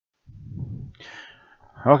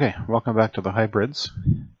Okay, welcome back to the hybrids.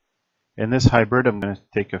 In this hybrid, I'm going to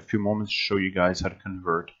take a few moments to show you guys how to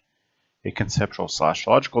convert a conceptual /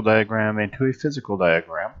 logical diagram into a physical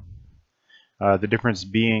diagram. The difference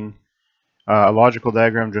being a logical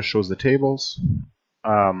diagram just shows the tables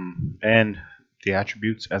and the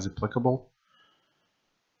attributes as applicable.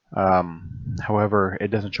 However,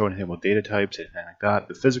 it doesn't show anything about data types, anything like that.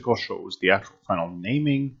 The physical shows the actual final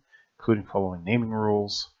naming, including following naming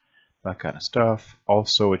rules, that kind of stuff.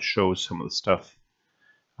 Also, it shows some of the stuff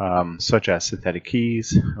such as synthetic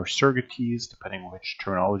keys or surrogate keys, depending on which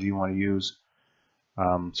terminology you want to use,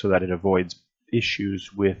 so that it avoids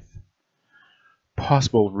issues with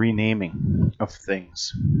possible renaming of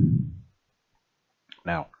things.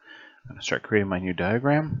 Now, I'm going to start creating my new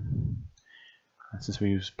diagram. Since we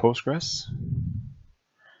use Postgres,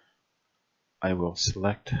 I will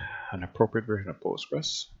select an appropriate version of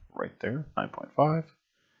Postgres right there, 9.5.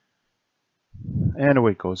 And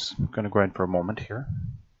away it goes. I'm going to grind for a moment here.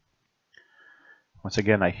 Once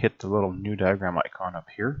again, I hit the little new diagram icon up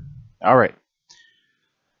here. All right.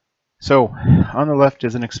 So on the left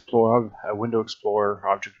is an Explorer, a Window Explorer,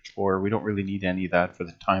 Object Explorer. We don't really need any of that for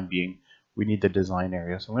the time being. We need the design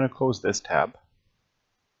area. So I'm going to close this tab.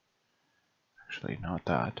 Actually, not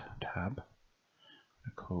that tab. I'm going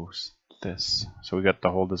to close this. So we got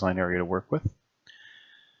the whole design area to work with.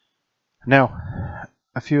 Now,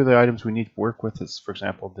 a few of the items we need to work with is, for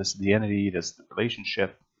example, this is the entity, this is the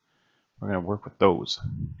relationship. We're going to work with those.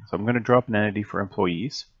 So I'm going to drop an entity for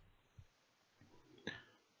employees.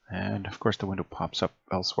 And of course the window pops up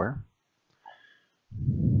elsewhere.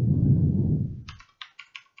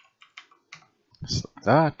 So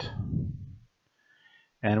that.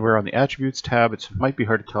 And we're on the attributes tab. It might be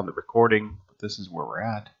hard to tell in the recording, but this is where we're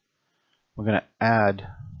at. We're going to add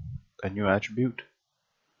a new attribute.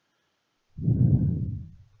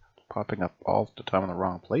 Popping up all the time in the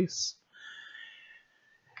wrong place.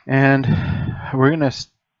 And we're going to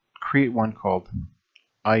create one called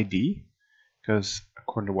ID, because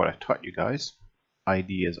according to what I taught you guys,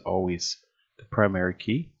 ID is always the primary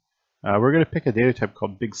key. We're going to pick a data type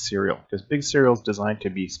called Big Serial, because Big Serial is designed to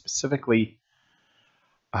be specifically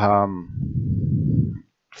for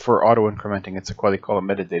auto-incrementing. It's what they call a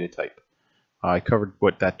metadata type. I covered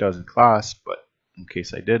what that does in class, but in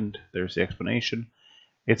case I didn't, there's the explanation.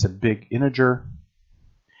 It's a big integer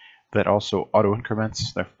that also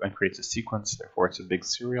auto-increments and creates a sequence, therefore it's a big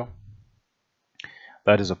serial.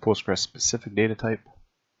 That is a Postgres specific data type.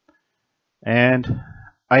 And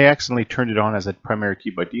I accidentally turned it on as a primary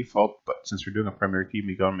key by default, but since we're doing a primary key,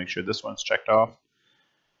 we gotta make sure this one's checked off.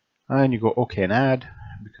 And you go OK and add,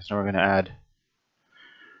 because now we're gonna add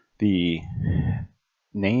the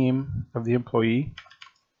name of the employee.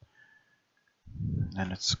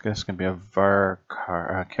 And it's just gonna be a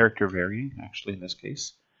character varying, actually in this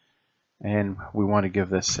case. And we want to give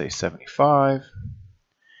this a 75.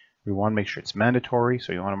 We want to make sure it's mandatory,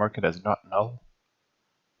 so you want to mark it as not null.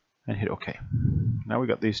 And hit OK. Now we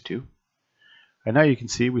got these two. And now you can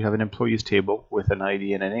see we have an employees table with an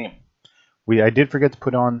ID and a name. I did forget to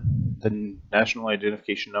put on the national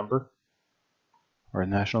identification number, or a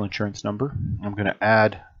national insurance number. I'm going to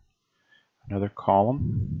add another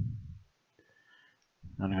column.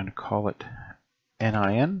 I'm going to call it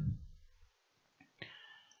NIN.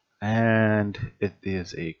 And it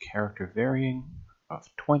is a character varying of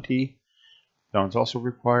 20. That one's also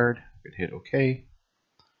required. I could hit OK.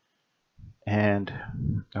 And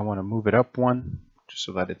I want to move it up one just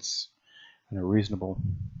so that it's in a reasonable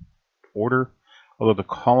order. Although the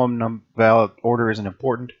column valid order isn't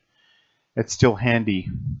important, it's still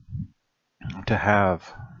handy to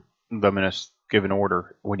have them in a given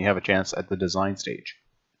order when you have a chance at the design stage.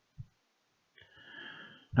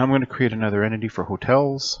 Now I'm going to create another entity for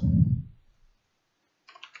hotels. I'm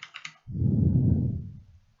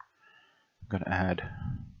going to add,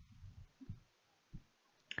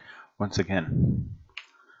 once again,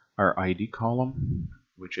 our ID column,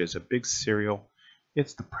 which is a big serial.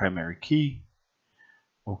 It's the primary key.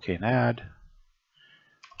 OK and add.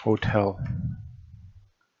 Hotel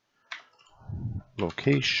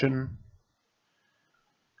location.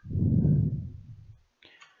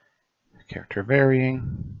 Character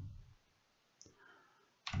varying,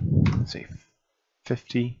 let's say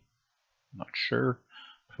 50, I'm not sure,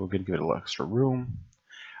 so we're going to give it a little extra room.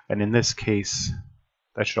 And in this case,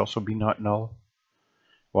 that should also be not null.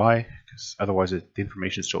 Why? Because otherwise the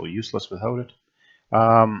information is still useless without it.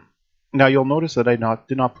 Now you'll notice that I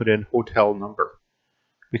did not put in hotel number,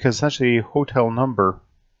 because essentially hotel number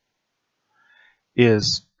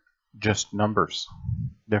is just numbers.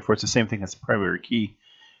 Therefore, it's the same thing as the primary key.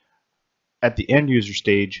 At the end user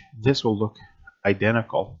stage, this will look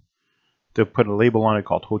identical, they'll put a label on it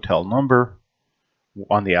called hotel number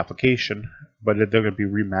on the application, but they're going to be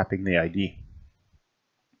remapping the ID.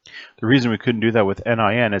 The reason we couldn't do that with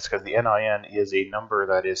NIN is because the NIN is a number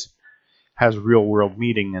that has real world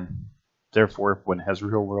meaning, and therefore when it has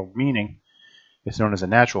real world meaning, it's known as a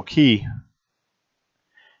natural key,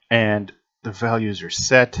 and the values are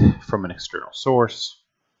set from an external source,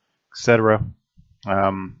 etc.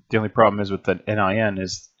 The only problem is with the NIN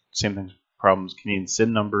is same thing. Problems Canadian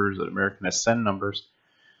SIN numbers, that American has SIN numbers.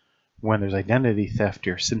 When there's identity theft,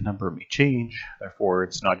 your SIN number may change. Therefore,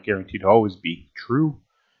 it's not guaranteed to always be true.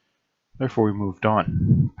 Therefore, we moved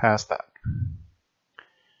on past that.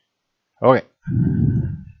 Okay.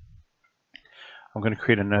 I'm going to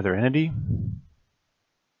create another entity.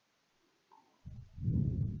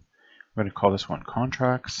 I'm going to call this one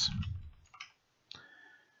contracts.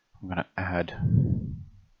 I'm going to add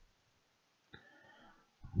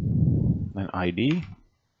an ID.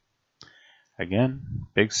 Again,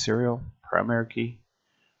 big serial, primary key,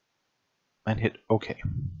 and hit OK.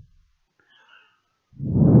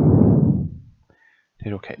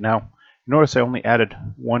 Hit OK. Now, notice I only added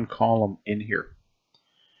one column in here.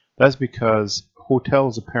 That's because hotel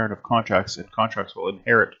is a parent of contracts, and contracts will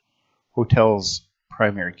inherit hotel's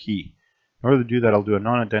primary key. In order to do that, I'll do a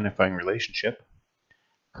non-identifying relationship.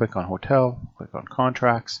 Click on hotel, click on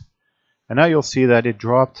contracts, and now you'll see that it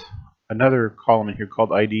dropped another column in here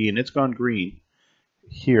called ID, and it's gone green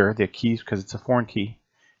here, the keys, because it's a foreign key.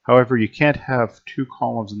 However, you can't have two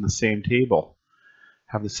columns in the same table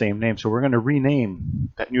have the same name, so we're going to rename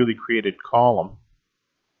that newly created column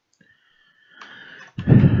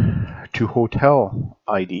to hotel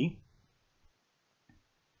ID.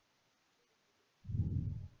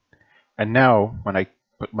 And now when I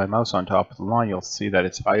put my mouse on top of the line, you'll see that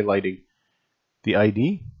it's highlighting the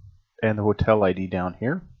ID and the hotel ID down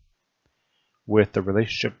here, with the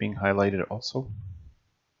relationship being highlighted also.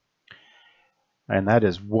 And that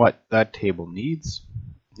is what that table needs.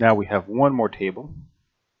 Now we have one more table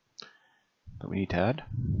that we need to add.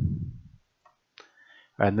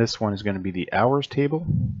 And this one is going to be the hours table.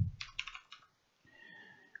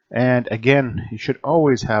 And again, you should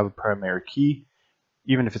always have a primary key,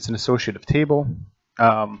 even if it's an associative table.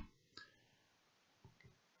 There's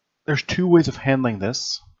two ways of handling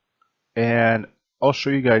this, and I'll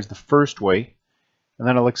show you guys the first way, and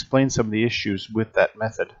then I'll explain some of the issues with that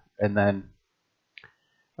method, and then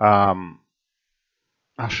I'll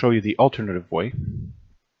show you the alternative way.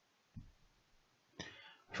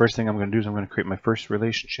 First thing I'm going to do is I'm going to create my first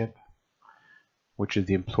relationship, which is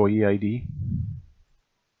the employee ID.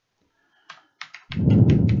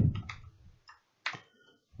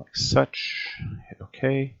 Like such. Hit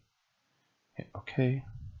OK. Hit OK.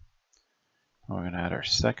 We're going to add our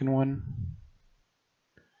second one,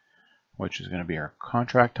 which is going to be our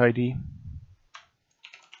contract ID.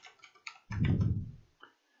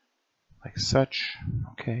 Like such.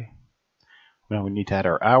 Okay. Now we need to add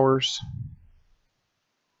our hours.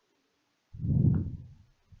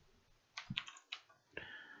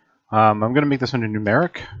 I'm going to make this one a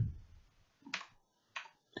numeric.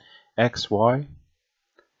 X, Y.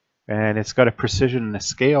 And it's got a precision and a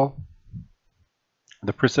scale.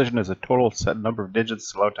 The precision is a total set number of digits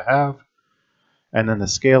it's allowed to have. And then the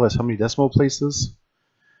scale is how many decimal places.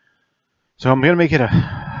 So I'm going to make it a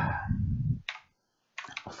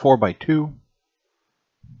 4x2,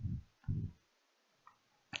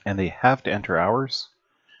 and they have to enter hours.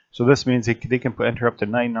 So this means they can enter up to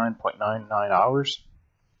 99.99 hours.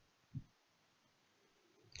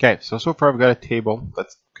 Okay, so far I've got a table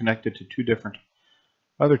that's connected to two different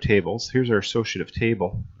other tables. Here's our associative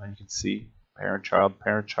table, and you can see parent,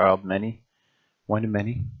 child, many, one to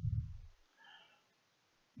many.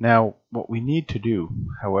 Now, what we need to do,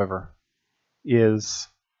 however, is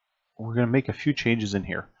we're going to make a few changes in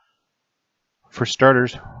here. For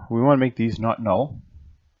starters, we want to make these not null,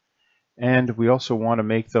 and we also want to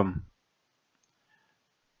make them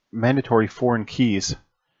mandatory foreign keys.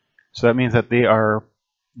 So that means that they are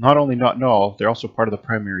not only not null, they're also part of the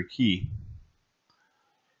primary key.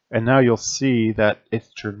 And now you'll see that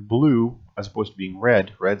it's turned blue as opposed to being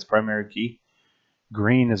red. Red's primary key.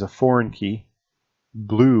 Green is a foreign key.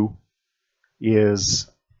 Blue is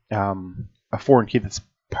a foreign key that's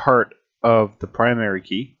part of the primary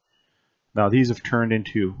key. Now these have turned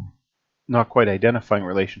into not quite identifying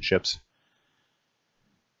relationships,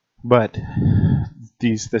 but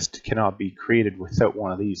this cannot be created without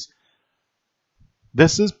one of these.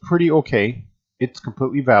 This is pretty okay. It's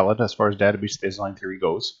completely valid as far as database design theory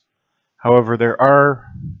goes. However, there are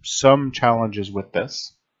some challenges with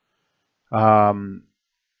this.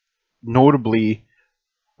 Notably,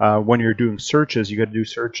 When you're doing searches, you got to do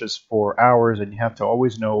searches for hours, and you have to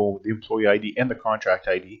always know the employee ID and the contract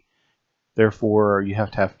ID. Therefore, you have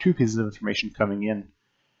to have two pieces of information coming in.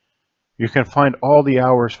 You can find all the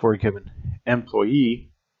hours for a given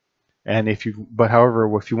employee, and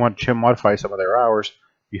however, if you want to modify some of their hours,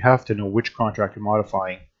 you have to know which contract you're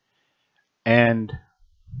modifying and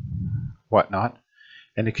whatnot.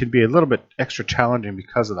 And it can be a little bit extra challenging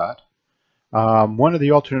because of that. One of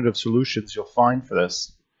the alternative solutions you'll find for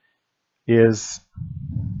this is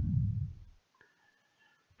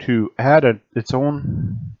to add its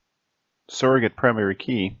own surrogate primary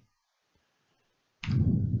key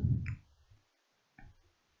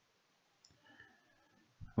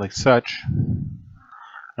like such.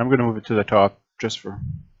 I'm going to move it to the top just for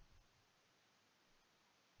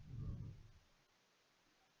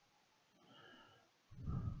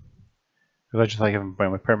because I just like having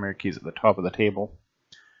my primary keys at the top of the table,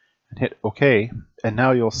 and hit OK. And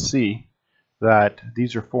now you'll see that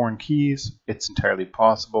these are foreign keys. It's entirely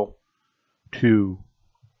possible to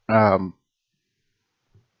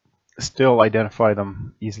still identify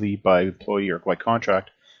them easily by employee or by contract,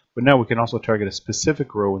 but now we can also target a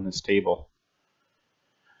specific row in this table.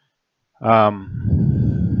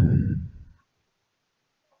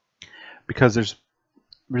 Because there's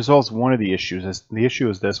resolves one of the issues. The issue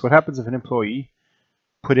is this: what happens if an employee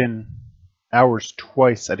put in hours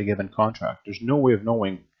twice at a given contract? There's no way of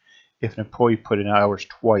knowing if an employee put in hours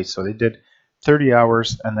twice. So they did 30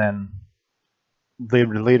 hours and then they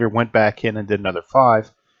later went back in and did another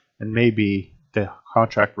 5, and maybe the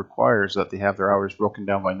contract requires that they have their hours broken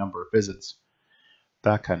down by number of visits,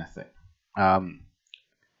 that kind of thing.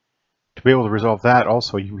 To be able to resolve that,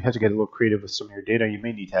 also you have to get a little creative with some of your data. You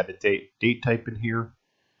may need to add a date type in here,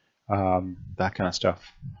 that kind of stuff.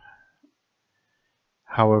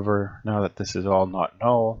 However, now that this is all not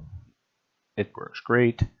null, it works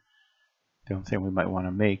great. The only thing we might want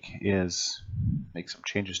to make is make some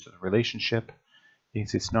changes to the relationship. You can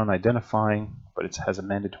see it's non-identifying, but it has a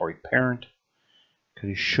mandatory parent, because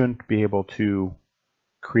you shouldn't be able to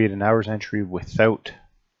create an hours entry without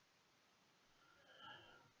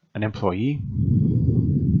an employee.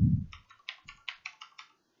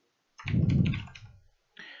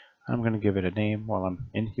 I'm going to give it a name while I'm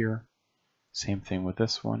in here. Same thing with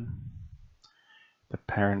this one. The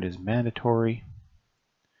parent is mandatory.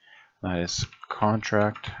 That is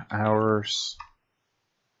contract hours.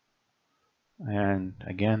 And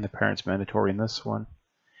again, the parent's mandatory in this one.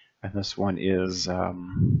 And this one is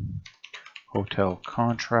hotel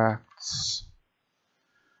contracts.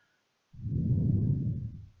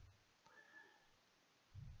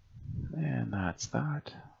 And that's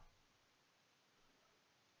that.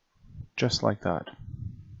 Just like that.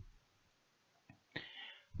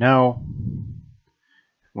 Now,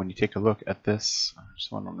 when you take a look at this,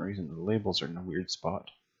 just one reason the labels are in a weird spot.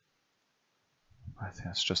 I think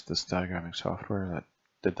it's just this diagramming software that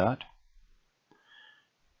did that.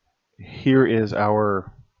 Here is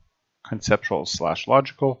our conceptual /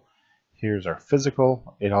 logical. Here's our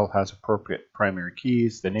physical. It all has appropriate primary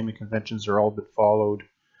keys. The naming conventions are all been followed.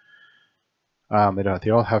 They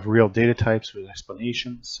all have real data types with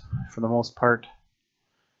explanations for the most part.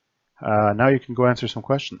 Now you can go answer some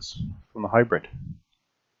questions from the hybrid.